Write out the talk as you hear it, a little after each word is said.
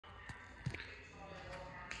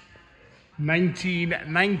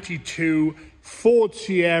1992 Ford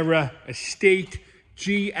Sierra Estate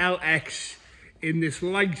GLX in this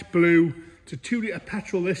light blue. It's a 2-litre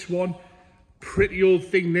petrol, this one. Pretty old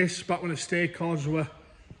thing, this, back when estate cars were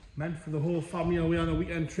meant for the whole family away on a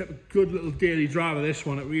weekend trip. A good little daily driver, this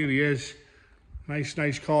one, it really is.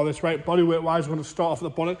 Nice car, this. Right, bodyweight wise, we're going to start off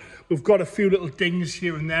with the bonnet. We've got a few little dings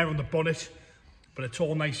here and there on the bonnet, but it's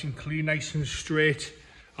all nice and clean, nice and straight.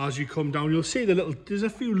 As you come down, you'll see there's a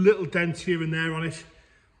few little dents here and there on it.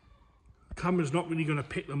 The camera's not really going to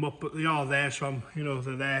pick them up, but they are there, so they're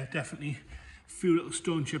there, definitely. A few little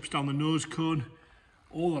stone chips down the nose cone.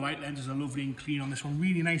 All the light lenses are lovely and clean on this one.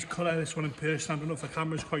 Really nice colour, this one in person. I don't know if the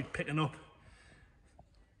camera's quite picking up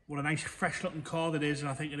what a nice fresh looking car that is, and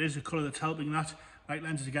I think it is the colour that's helping that. Light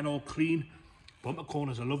lenses again all clean. Bumper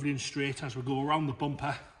corners are lovely and straight as we go around the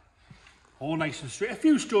bumper. All nice and straight. A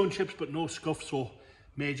few stone chips, but no scuffs or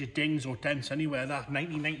major dings or dents anywhere. That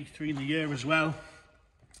 1993 in the year as well.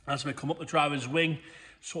 As we come up the driver's wing,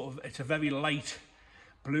 it's a very light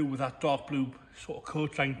blue with that dark blue sort of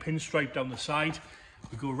coat line pinstripe down the side.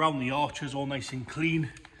 We go around the arches, all nice and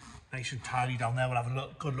clean, nice and tidy down there. We'll have a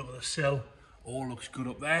good look at the sill. All looks good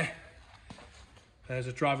up there. There's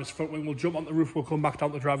a driver's front wing. We'll jump on the roof. We'll come back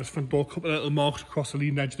down the driver's front door. A couple of little marks across the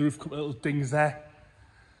leading edge of the roof. A couple of little dings there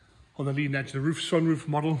on the leading edge of the roof. Sunroof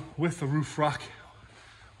model with the roof rack.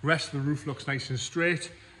 Rest of the roof looks nice and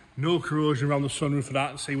straight. No corrosion around the sunroof for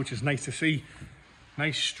that, which is nice to see.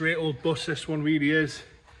 Nice straight old bus this one really is.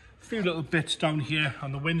 A few little bits down here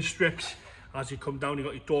on the wind strips. As you come down, you've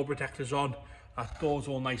got your door protectors on. That door's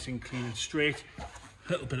all nice and clean and straight.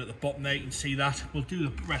 A little bit at the bottom there, you can see that. We'll do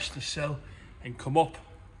the rest of the sill and come up.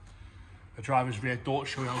 The driver's rear door to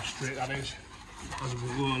show you how straight that is. As we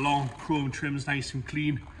go along, chrome trim's nice and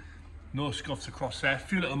clean. No scuffs across there. A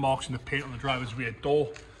few little marks in the paint on the driver's rear door.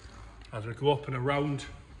 As we go up and around,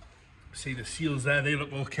 see the seals there, they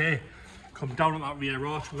look okay. Come down on that rear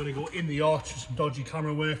arch. We're going to go in the arch with some dodgy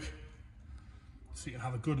camera work, so you can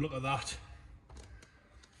have a good look at that.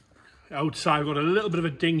 Outside, we've got a little bit of a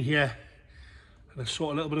ding here, and a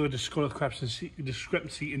little bit of a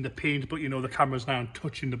discrepancy in the paint, but the camera's now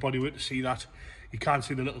touching the bodywork to see that. You can't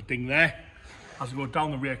see the little ding there. As we go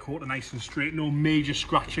down the rear quarter, nice and straight, no major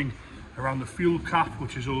scratching around the fuel cap,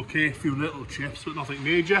 which is okay. A few little chips, but nothing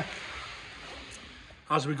major.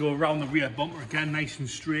 As we go around the rear bumper, again, nice and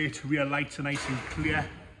straight. Rear lights are nice and clear.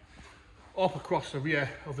 Up across the rear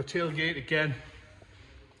of the tailgate again,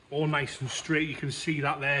 all nice and straight. You can see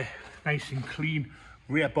that there, nice and clean.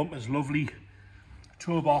 Rear bumper's lovely.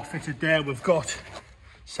 Tow bar fitted there. We've got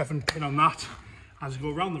 7-pin on that. As we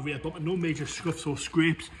go around the rear bumper, no major scuffs or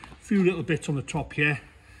scrapes. A few little bits on the top here,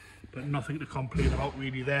 but nothing to complain about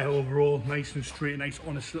really there. Overall, nice and straight, nice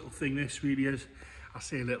honest little thing this really is. I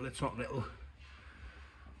say little, it's not little.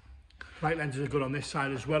 Light lenses are good on this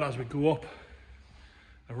side as well. As we go up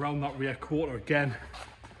around that rear quarter again,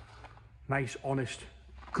 nice, honest,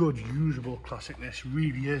 good, usable classic this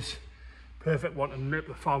really is. Perfect one to nip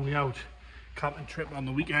the family out, camping trip on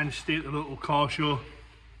the weekend, stay at the local car show.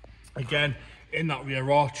 Again, in that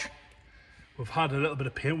rear arch, we've had a little bit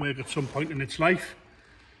of paint work at some point in its life.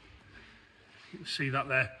 You can see that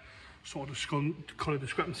there, sort of colour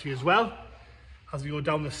discrepancy as well. As we go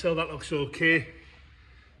down the sill, that looks okay.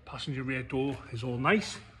 Passenger rear door is all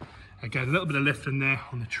nice. Again, a little bit of lift in there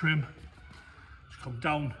on the trim. Just come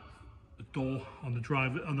down the door on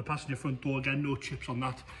the passenger front door. Again, no chips on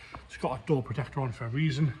that. It's got a door protector on for a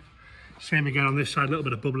reason. Same again on this side, a little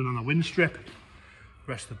bit of bubbling on the wind strip.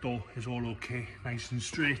 The rest of the door is all okay, nice and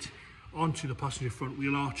straight. Onto the passenger front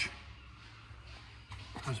wheel arch.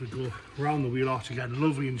 As we go around the wheel arch again,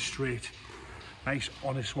 lovely and straight. Nice,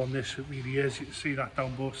 honest one this, it really is. You can see that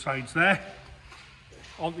down both sides there.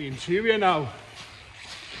 On the interior now.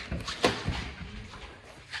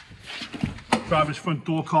 Driver's front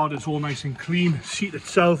door card is all nice and clean. Seat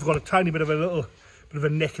itself, got a tiny bit of a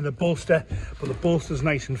nick in the bolster, but the bolster's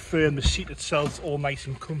nice and firm. The seat itself's all nice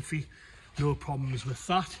and comfy. No problems with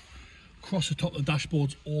that. Across the top of the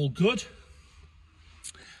dashboard's all good.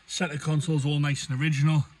 Centre console's all nice and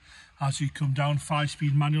original. As you come down,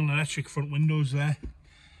 5-speed manual, electric front windows there.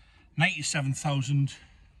 97,000.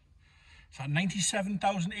 Is that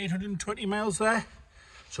 97,820 miles there?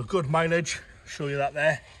 So good mileage, show you that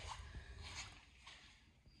there.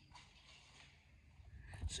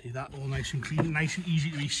 See that, all nice and clean, nice and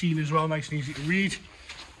easy to be seen as well, nice and easy to read.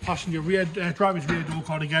 Passenger rear, driver's rear door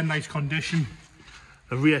card again, nice condition.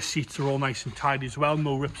 The rear seats are all nice and tidy as well,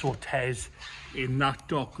 no rips or tears in that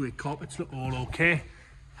dark grey carpets, look all okay.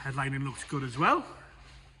 Headlining looks good as well.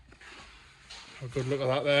 Have a good look at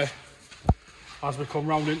that there. As we come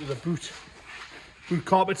round into the boot, Boot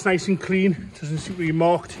carpet's nice and clean, doesn't seem to be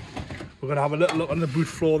marked. We're going to have a little look on the boot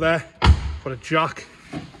floor there. Got a jack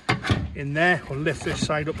in there. We'll lift this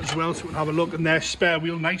side up as well so we'll have a look in there. Spare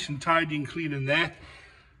wheel, nice and tidy and clean in there.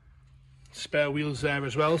 Spare wheels there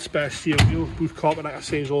as well, spare steel wheel. Boot carpet, like I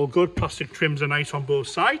say, is all good. Plastic trims are nice on both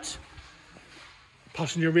sides.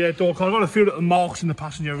 Passenger rear door card. I've got a few little marks in the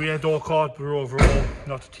passenger rear door card, but overall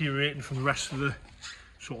not deteriorating from the rest of the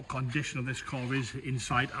sort of condition of this car is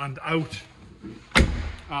inside and out.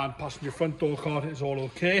 And passenger front door card is all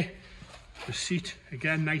okay. The seat,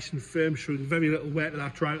 again, nice and firm, showing very little wear to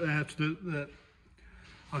that right there.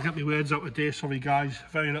 I'll get my words out today, sorry guys.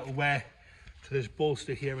 Very little wear to this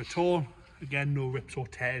bolster here at all. Again, no rips or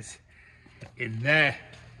tears in there.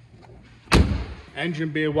 Engine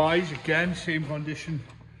bay wise, again, same condition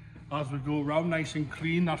as we go around, nice and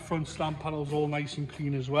clean. That front slant panel's all nice and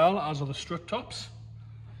clean as well, as are the strut tops.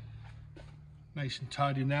 Nice and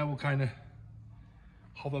tidy now. We'll kind of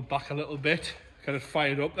hover back a little bit, get it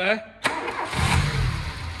fired up there.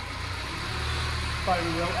 Firing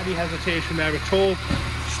without any hesitation there at all.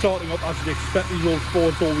 Starting up as you'd expect, these old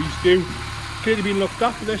Fords always do. Clearly been looked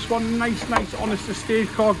after this one. Nice, honest estate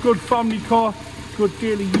car, good family car, good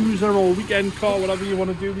daily user or weekend car, whatever you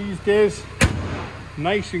want to do these days.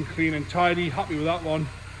 Nice and clean and tidy, happy with that one.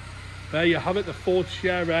 There you have it, the Ford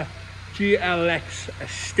Sierra GLX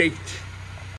Estate.